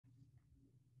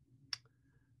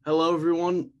Hello,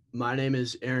 everyone. My name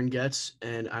is Aaron Getz,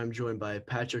 and I'm joined by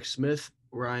Patrick Smith,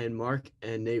 Ryan Mark,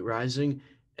 and Nate Rising,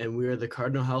 and we are the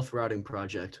Cardinal Health Routing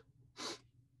Project.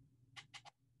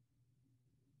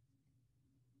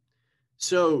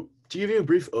 So, to give you a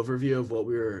brief overview of what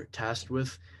we were tasked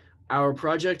with, our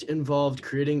project involved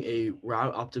creating a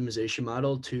route optimization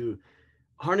model to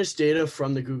harness data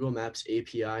from the Google Maps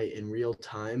API in real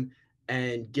time,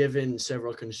 and given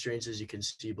several constraints, as you can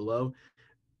see below,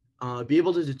 be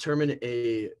able to determine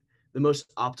the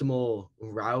most optimal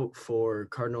route for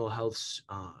Cardinal Health's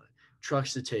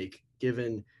trucks to take,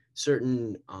 given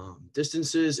certain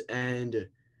distances and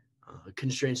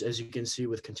constraints, as you can see,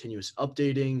 with continuous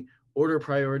updating, order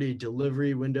priority,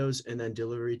 delivery windows, and then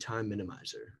delivery time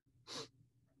minimizer.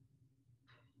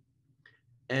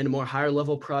 And a more higher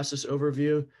level process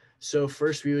overview. So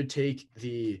first we would take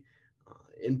the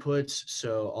inputs,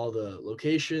 so all the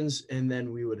locations, and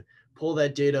then we would pull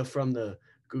that data from the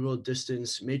Google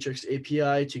Distance Matrix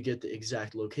API to get the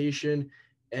exact location.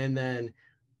 And then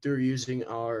through using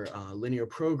our linear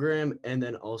program and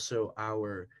then also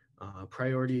our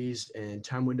priorities and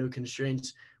time window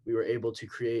constraints, we were able to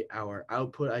create our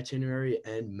output itinerary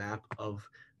and map of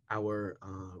our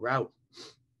route.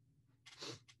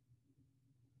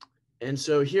 And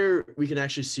so here we can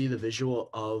actually see the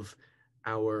visual of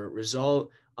our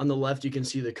result. On the left, you can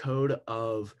see the code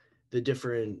of the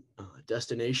different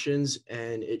destinations,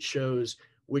 and it shows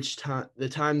which time, the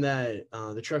time that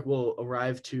the truck will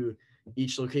arrive to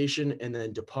each location and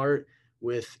then depart,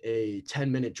 with a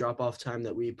 10-minute drop-off time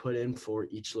that we put in for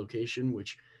each location,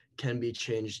 which can be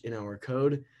changed in our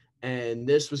code. And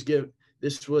this was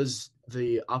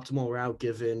the optimal route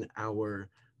given our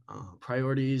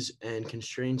priorities and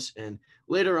constraints. And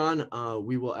later on,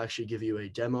 we will actually give you a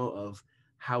demo of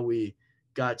how we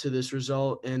got to this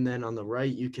result. And then on the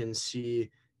right, you can see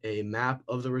a map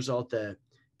of the result that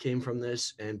came from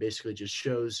this and basically just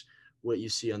shows what you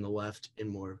see on the left in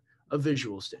more a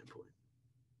visual standpoint.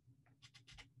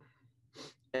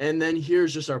 And then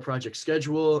here's just our project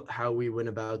schedule, how we went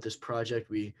about this project.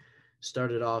 We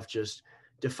started off just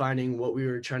defining what we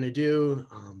were trying to do,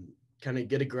 kind of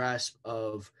get a grasp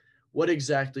of what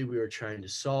exactly we were trying to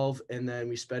solve. And then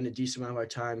we spent a decent amount of our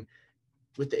time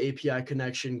with the API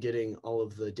connection, getting all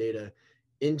of the data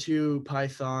into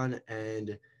Python.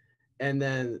 And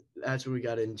then that's when we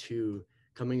got into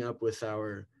coming up with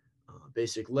our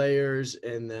basic layers,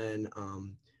 and then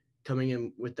coming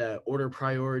in with that order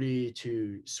priority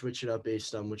to switch it up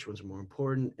based on which ones are more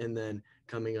important, and then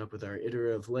coming up with our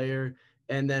iterative layer,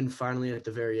 and then finally at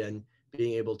the very end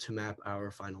being able to map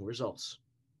our final results.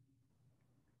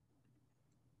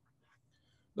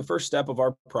 The first step of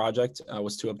our project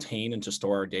was to obtain and to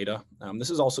store our data. This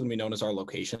is also going to be known as our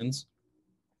locations.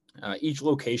 Each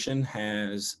location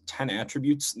has 10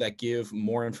 attributes that give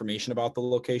more information about the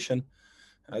location.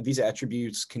 These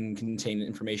attributes can contain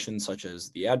information such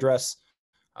as the address,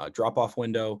 drop-off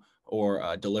window,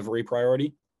 or delivery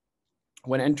priority.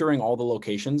 When entering all the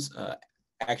locations,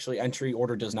 actually entry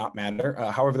order does not matter.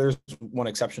 However, there's one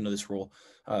exception to this rule.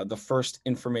 The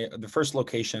first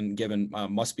location given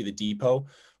must be the depot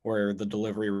where the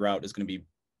delivery route is going to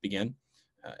begin.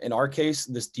 In our case,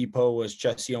 this depot was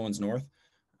Jesse Owens North.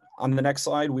 On the next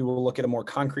slide, we will look at a more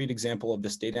concrete example of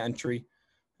this data entry.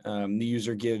 The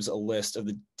user gives a list of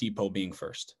the depot being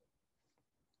first.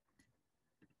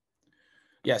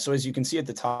 Yeah, so as you can see at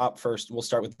the top, first, we'll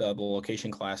start with the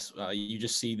location class. You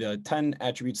just see the 10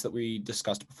 attributes that we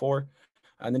discussed before.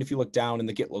 And then if you look down in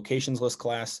the get locations list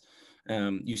class,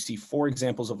 you see 4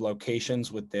 examples of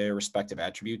locations with their respective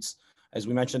attributes. As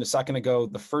we mentioned a second ago,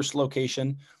 the first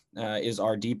location is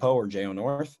our depot, or JO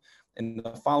North. And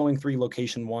the following 3,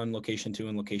 location 1, location 2,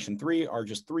 and location 3, are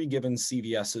just 3 given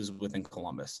CVSs within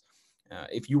Columbus.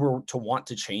 If you were to want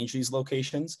to change these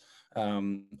locations,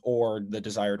 or the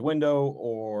desired window,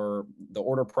 or the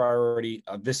order priority,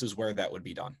 this is where that would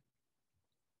be done.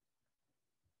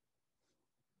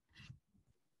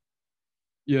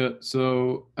 Yeah,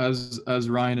 so as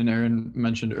Ryan and Aaron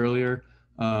mentioned earlier,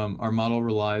 our model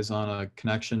relies on a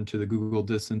connection to the Google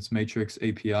Distance Matrix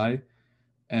API.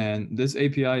 And this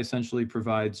API essentially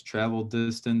provides travel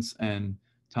distance and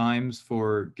times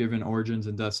for given origins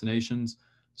and destinations.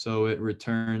 So it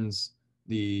returns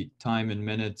the time in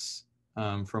minutes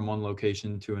from one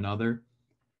location to another.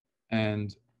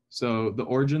 And so the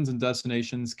origins and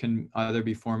destinations can either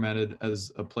be formatted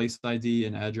as a place ID,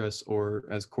 an address, or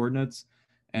as coordinates.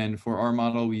 And for our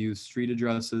model, we use street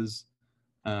addresses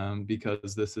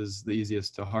because this is the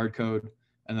easiest to hard code.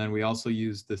 And then we also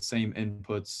use the same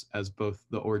inputs as both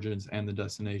the origins and the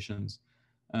destinations.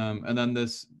 And then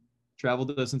this travel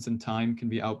distance and time can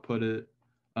be outputted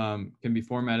can be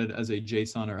formatted as a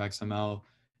JSON or XML.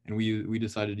 And we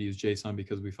decided to use JSON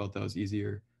because we felt that was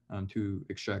easier to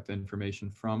extract the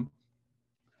information from.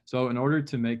 So in order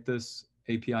to make this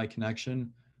API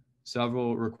connection,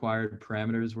 several required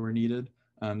parameters were needed.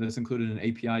 This included an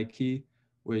API key,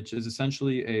 which is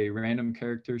essentially a random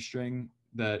character string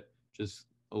that just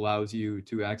allows you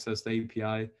to access the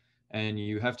API, and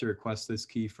you have to request this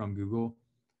key from Google.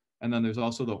 And then there's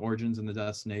also the origins and the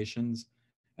destinations,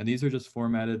 and these are just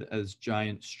formatted as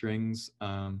giant strings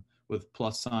with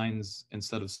plus signs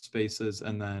instead of spaces,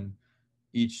 and then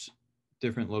each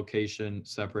different location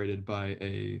separated by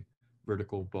a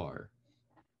vertical bar.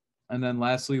 And then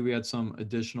lastly, we had some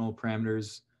additional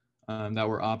parameters that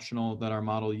were optional that our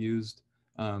model used.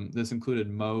 This included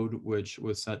mode, which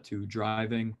was set to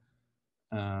driving,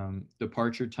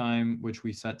 departure time, which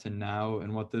we set to now.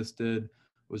 And what this did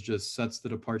was just sets the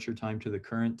departure time to the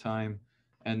current time.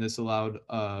 And this allowed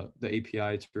the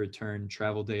API to return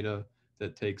travel data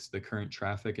that takes the current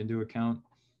traffic into account.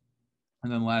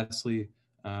 And then lastly,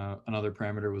 another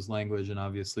parameter was language, and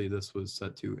obviously this was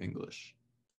set to English.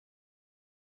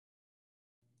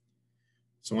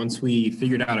 So once we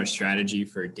figured out our strategy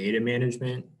for data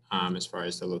management, as far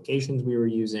as the locations we were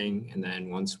using, and then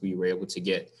once we were able to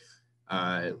get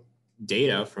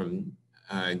data from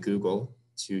Google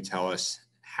to tell us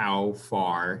how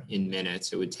far in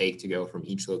minutes it would take to go from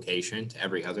each location to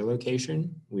every other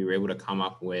location, we were able to come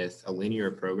up with a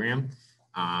linear program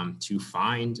to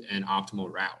find an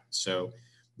optimal route. So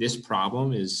this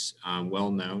problem is well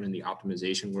known in the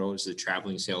optimization world as the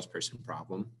traveling salesperson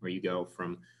problem, where you go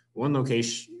from one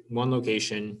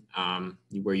location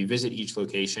where you visit each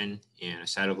location in a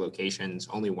set of locations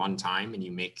only one time, and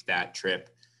you make that trip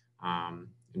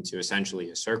into essentially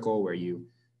a circle where you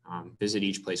visit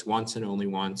each place once and only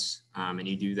once, and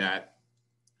you do that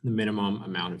the minimum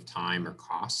amount of time or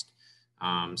cost.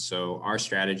 So our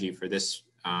strategy for this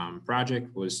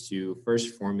project was to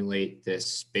first formulate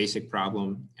this basic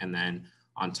problem, and then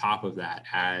on top of that,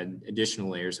 add additional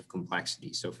layers of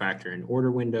complexity. So factor in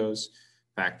order windows,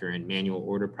 factor in manual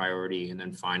order priority, and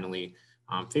then finally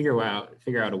figure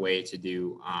out a way to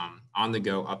do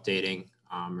on-the-go updating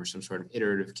or some sort of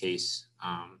iterative case.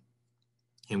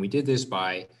 And we did this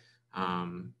by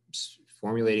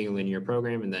formulating a linear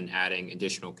program and then adding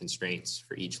additional constraints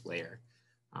for each layer.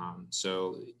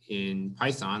 So in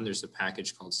Python, there's a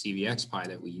package called CVXPy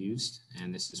that we used,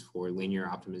 and this is for linear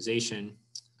optimization.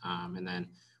 And then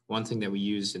one thing that we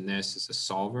used in this is a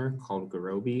solver called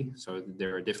Garobi. So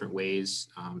there are different ways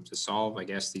to solve, I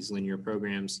guess, these linear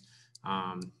programs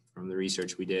from the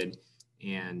research we did.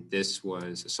 And this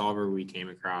was a solver we came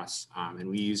across, and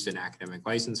we used an academic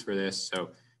license for this.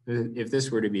 So if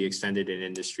this were to be extended in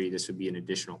industry, this would be an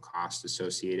additional cost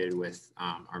associated with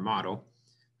our model.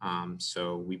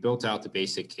 So we built out the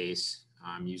basic case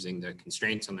using the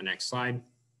constraints on the next slide.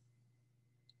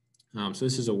 So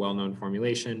this is a well-known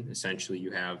formulation. Essentially,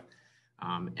 you have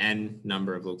n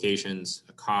number of locations,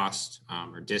 a cost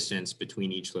or distance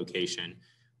between each location,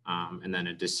 and then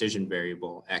a decision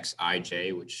variable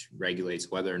xij, which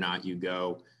regulates whether or not you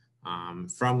go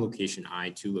from location I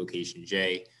to location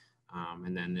j.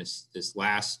 And then this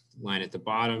last line at the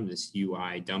bottom, this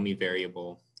UI dummy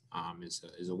variable,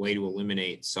 is a way to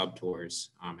eliminate subtours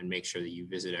and make sure that you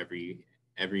visit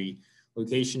every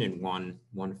location in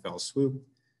one fell swoop.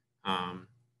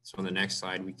 So on the next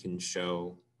slide, we can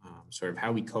show sort of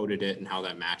how we coded it and how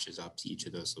that matches up to each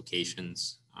of those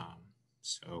locations.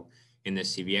 So in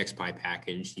this CVXPy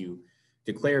package, you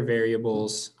declare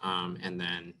variables and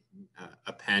then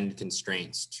append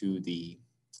constraints to the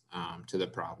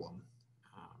problem,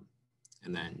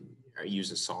 and then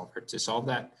use a solver to solve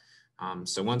that.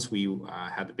 So once we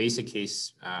had the basic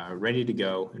case ready to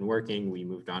go and working, we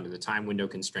moved on to the time window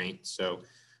constraint. So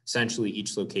essentially,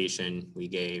 each location, we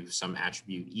gave some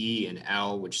attribute E and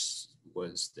L, which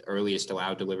was the earliest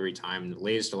allowed delivery time and the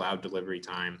latest allowed delivery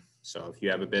time. So if you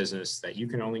have a business that you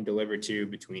can only deliver to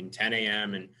between 10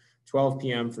 a.m. and 12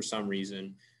 p.m. for some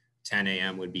reason, 10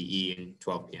 a.m. would be E and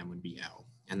 12 p.m. would be L.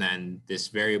 And then this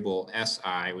variable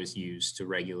SI was used to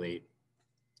regulate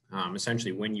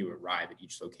essentially when you arrive at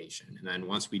each location. And then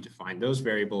once we defined those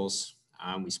variables,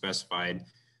 we specified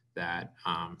that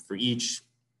for each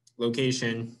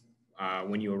location,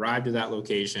 when you arrive to that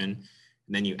location,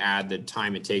 and then you add the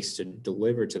time it takes to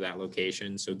deliver to that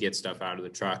location. So get stuff out of the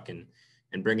truck and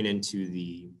bring it into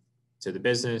the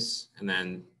business. And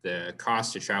then the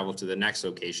cost to travel to the next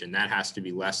location, that has to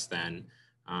be less than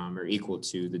or equal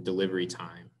to the delivery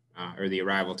time or the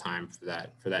arrival time for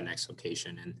that next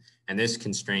location. And this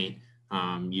constraint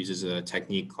uses a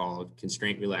technique called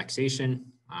constraint relaxation.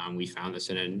 We found this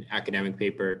in an academic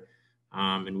paper.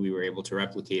 and we were able to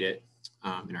replicate it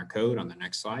in our code on the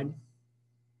next slide.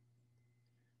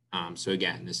 So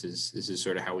again, this is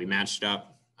sort of how we matched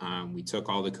up. We took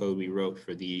all the code we wrote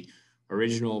for the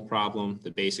original problem,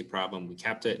 the basic problem, we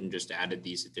kept it and just added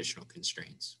these additional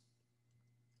constraints.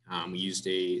 We used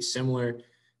a similar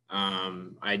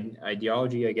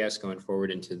ideology, I guess, going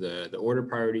forward into the order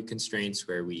priority constraints,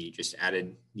 where we just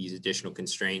added these additional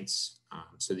constraints.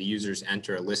 So the users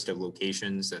enter a list of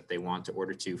locations that they want to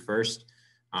order to first.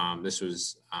 This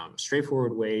was a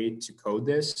straightforward way to code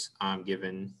this,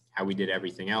 given how we did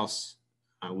everything else.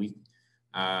 We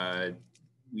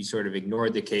sort of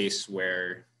ignored the case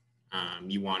where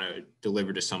you want to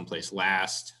deliver to someplace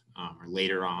last or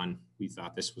later on. We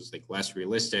thought this was like less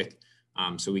realistic.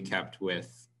 So we kept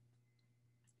with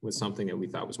something that we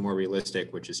thought was more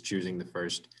realistic, which is choosing the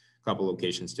first couple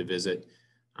locations to visit.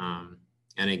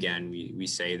 And again, we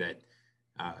say that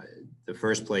the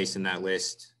first place in that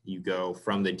list, you go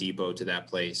from the depot to that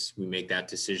place. We make that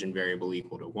decision variable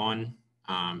equal to 1.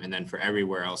 And then for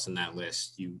everywhere else in that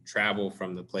list, you travel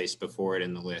from the place before it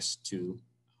in the list to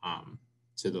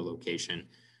the location.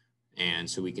 And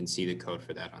so we can see the code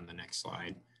for that on the next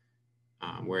slide,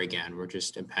 where again, we're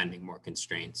just appending more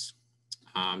constraints.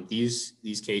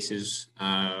 These cases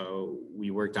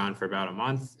we worked on for about a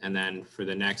month, and then for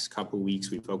the next couple of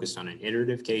weeks, we focused on an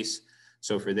iterative case.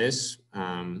 So for this,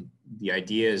 the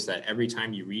idea is that every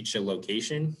time you reach a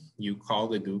location, you call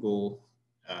the Goole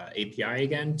API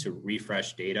again to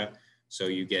refresh data. So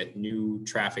you get new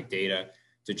traffic data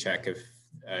to check if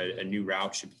a new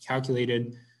route should be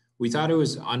calculated. We thought it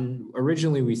was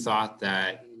originally we thought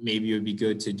that maybe it would be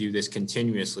good to do this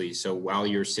continuously. So while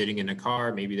you're sitting in a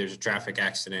car, maybe there's a traffic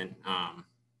accident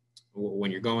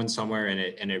when you're going somewhere and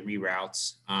it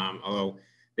reroutes. Although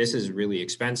this is really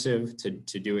expensive to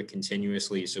do it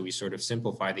continuously. So we sort of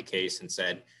simplified the case and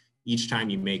said, each time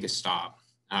you make a stop,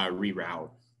 reroute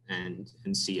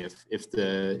and see if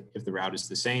the route is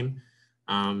the same.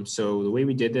 So the way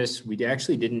we did this, we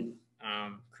actually didn't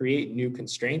create new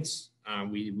constraints.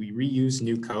 We reused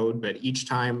new code, but each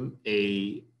time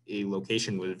a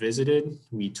location was visited,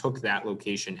 we took that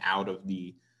location out of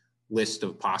the list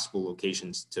of possible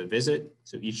locations to visit.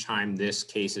 So each time this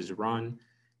case is run,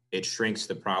 it shrinks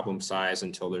the problem size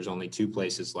until there's only 2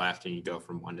 places left and you go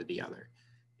from one to the other.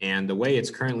 And the way it's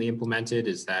currently implemented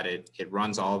is that it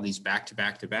runs all of these back to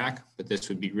back to back, but this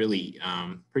would be really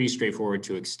pretty straightforward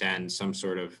to extend some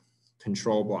sort of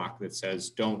control block that says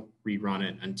don't rerun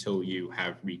it until you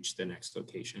have reached the next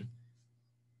location.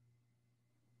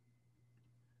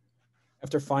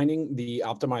 After finding the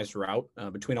optimized route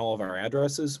between all of our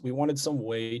addresses, we wanted some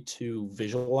way to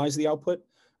visualize the output.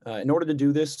 In order to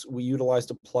do this, we utilized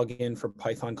a plugin for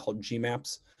Python called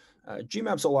Gmaps.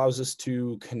 Gmaps allows us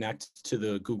to connect to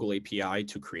the Goole API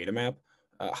to create a map.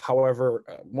 However,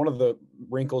 one of the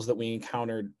wrinkles that we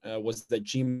encountered was that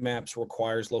Gmaps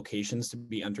requires locations to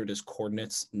be entered as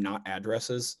coordinates, not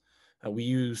addresses. We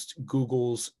used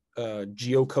Google's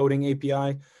geocoding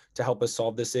API to help us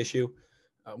solve this issue.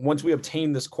 Once we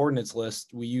obtained this coordinates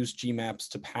list, we used Gmaps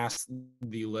to pass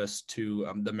the list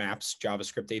to the Maps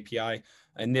JavaScript API,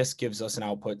 and this gives us an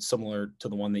output similar to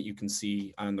the one that you can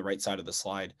see on the right side of the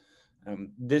slide.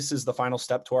 This is the final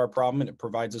step to our problem, and it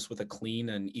provides us with a clean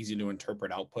and easy to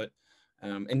interpret output.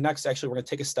 And next, actually, we're going to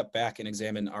take a step back and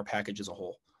examine our package as a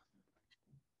whole.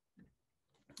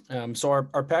 So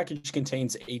our package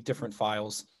contains 8 different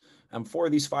files. 4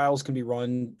 of these files can be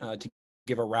run to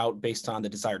give a route based on the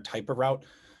desired type of route.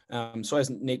 So as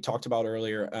Nate talked about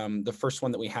earlier, the first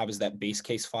one that we have is that base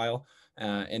case file.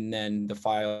 And then the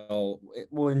file,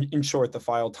 well, in short, the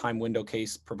file time window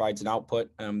case provides an output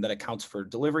that accounts for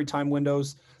delivery time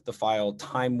windows. The file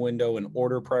time window and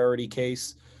order priority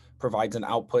case provides an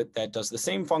output that does the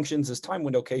same functions as time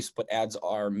window case, but adds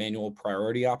our manual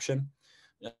priority option.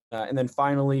 And then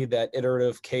finally, that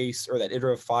iterative case or that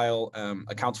iterative file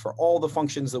accounts for all the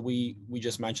functions that we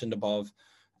just mentioned above,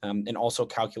 and also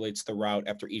calculates the route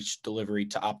after each delivery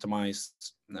to optimize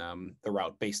the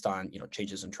route based on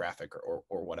changes in traffic or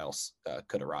what else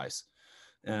could arise.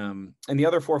 And the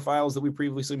other 4 files that we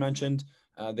previously mentioned,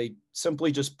 they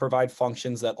simply just provide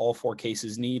functions that all 4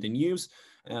 cases need and use.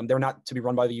 They're not to be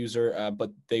run by the user, but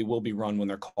they will be run when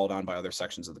they're called on by other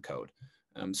sections of the code.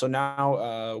 So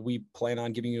now we plan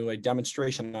on giving you a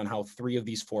demonstration on how 3 of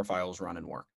these 4 files run and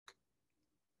work.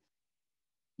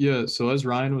 Yeah, so as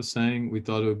Ryan was saying, we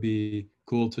thought it would be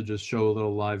cool to just show a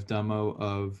little live demo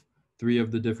of 3 of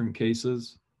the different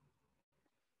cases.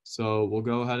 So we'll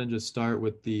go ahead and just start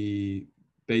with the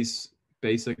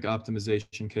basic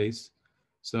optimization case.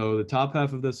 So the top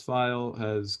half of this file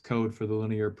has code for the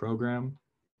linear program.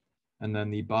 And then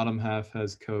the bottom half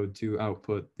has code to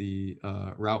output the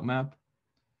route map.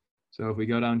 So if we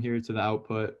go down here to the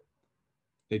output,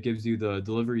 it gives you the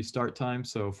delivery start time,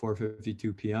 so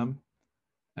 4:52 p.m.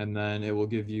 And then it will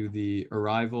give you the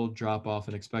arrival, drop off,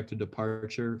 and expected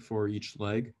departure for each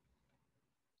leg,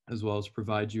 as well as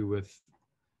provide you with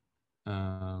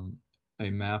a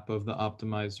map of the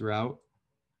optimized route,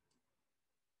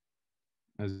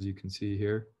 as you can see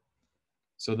here.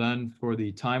 So then for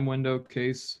the time window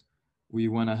case, we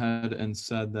went ahead and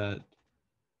said that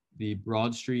the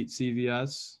Broad Street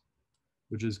CVS,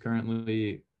 which is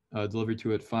currently delivered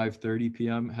to at 5:30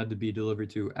 p.m., had to be delivered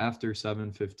to after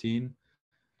 7:15,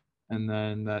 and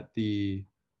then that the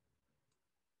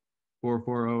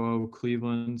 4400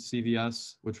 Cleveland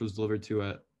CVS, which was delivered to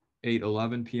at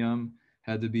 8:11 p.m.,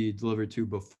 had to be delivered to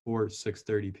before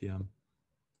 6:30 p.m.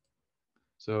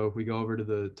 So if we go over to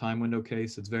the time window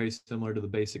case, it's very similar to the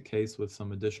basic case with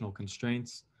some additional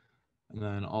constraints, and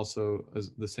then also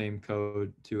the same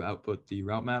code to output the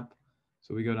route map.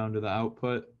 So we go down to the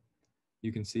output.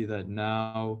 You can see that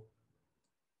now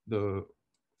the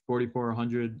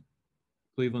 4400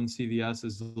 Cleveland CVS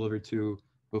is delivered to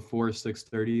before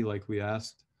 6:30, like we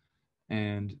asked,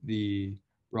 and the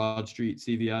Broad Street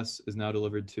CVS is now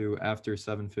delivered to after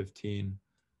 7:15,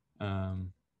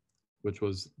 which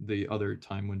was the other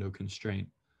time window constraint.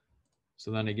 So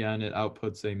then again, it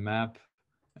outputs a map,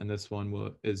 and this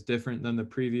one is different than the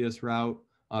previous route,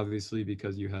 obviously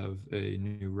because you have a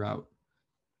new route.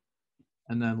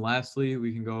 And then lastly,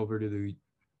 we can go over to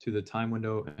the time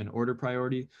window and order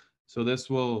priority. So this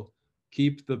will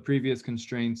keep the previous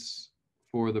constraints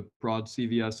for the Broad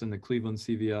CVS and the Cleveland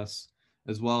CVS,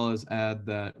 as well as add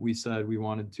that we said we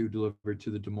wanted to deliver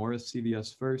to the Demorest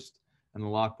CVS first and the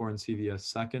Lockbourne CVS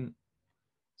second.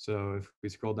 So if we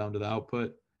scroll down to the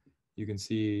output, you can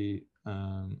see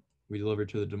we delivered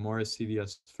to the Demorest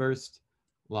CVS first,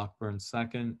 Lockbourne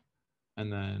second,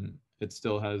 and then it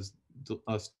still has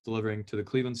us delivering to the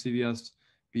Cleveland CVS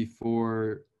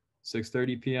before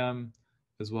 6:30 p.m.,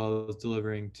 as well as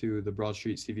delivering to the Broad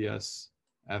Street CVS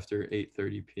after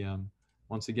 8:30 p.m.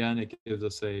 Once again, it gives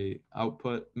us a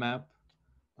output map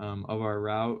of our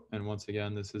route, and once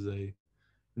again, this is a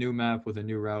new map with a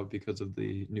new route because of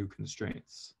the new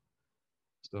constraints.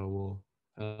 So we'll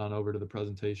head on over to the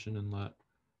presentation and let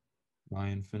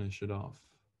Ryan finish it off.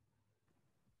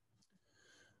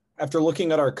 After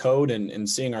looking at our code and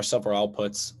seeing our several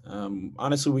outputs,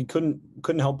 honestly, we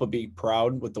couldn't help but be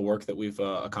proud with the work that we've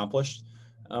accomplished.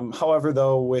 However,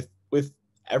 though, with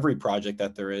every project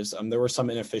that there is, there were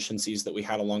some inefficiencies that we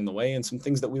had along the way and some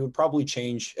things that we would probably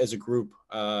change as a group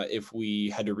if we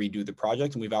had to redo the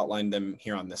project, and we've outlined them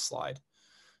here on this slide.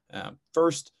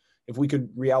 First, if we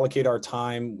could reallocate our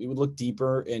time, we would look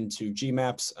deeper into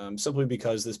Gmaps, simply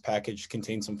because this package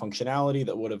contains some functionality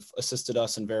that would have assisted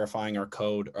us in verifying our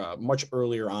code much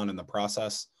earlier on in the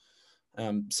process.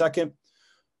 Second,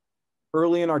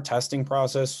 early in our testing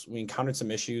process, we encountered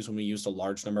some issues when we used a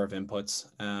large number of inputs.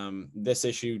 This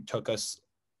issue took us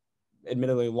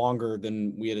admittedly longer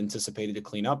than we had anticipated to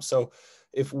clean up. So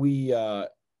if we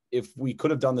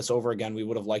could have done this over again, we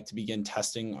would have liked to begin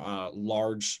testing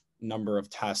large number of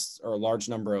tests or a large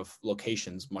number of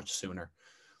locations much sooner.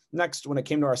 Next, when it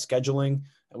came to our scheduling,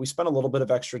 we spent a little bit of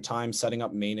extra time setting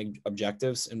up main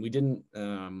objectives, and we didn't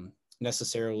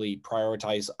necessarily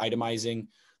prioritize itemizing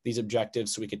these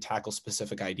objectives so we could tackle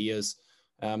specific ideas.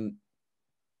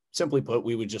 Simply put,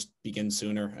 we would just begin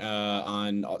sooner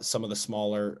on some of the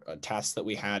smaller tasks that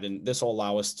we had, and this will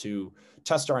allow us to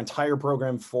test our entire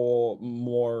program for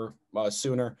more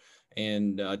sooner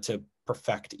and to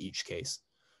perfect each case.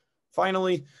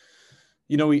 Finally,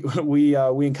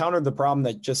 we encountered the problem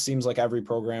that just seems like every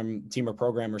team or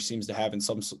programmer seems to have in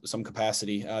some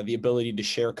capacity, the ability to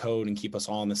share code and keep us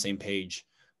all on the same page.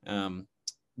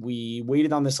 We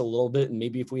waited on this a little bit, and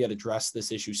maybe if we had addressed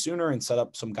this issue sooner and set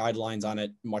up some guidelines on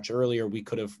it much earlier, we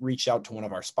could have reached out to one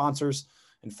of our sponsors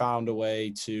and found a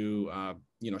way to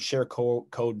share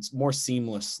codes more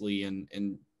seamlessly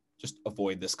and just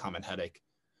avoid this common headache.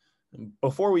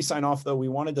 Before we sign off, though, we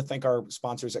wanted to thank our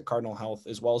sponsors at Cardinal Health,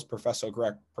 as well as Professor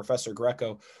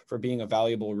Greco, for being a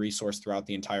valuable resource throughout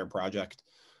the entire project.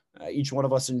 Each one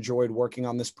of us enjoyed working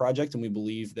on this project, and we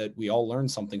believe that we all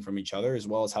learned something from each other, as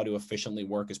well as how to efficiently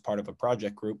work as part of a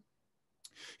project group.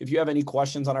 If you have any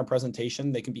questions on our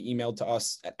presentation, they can be emailed to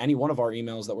us at any one of our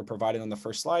emails that were provided on the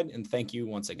first slide, and thank you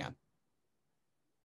once again.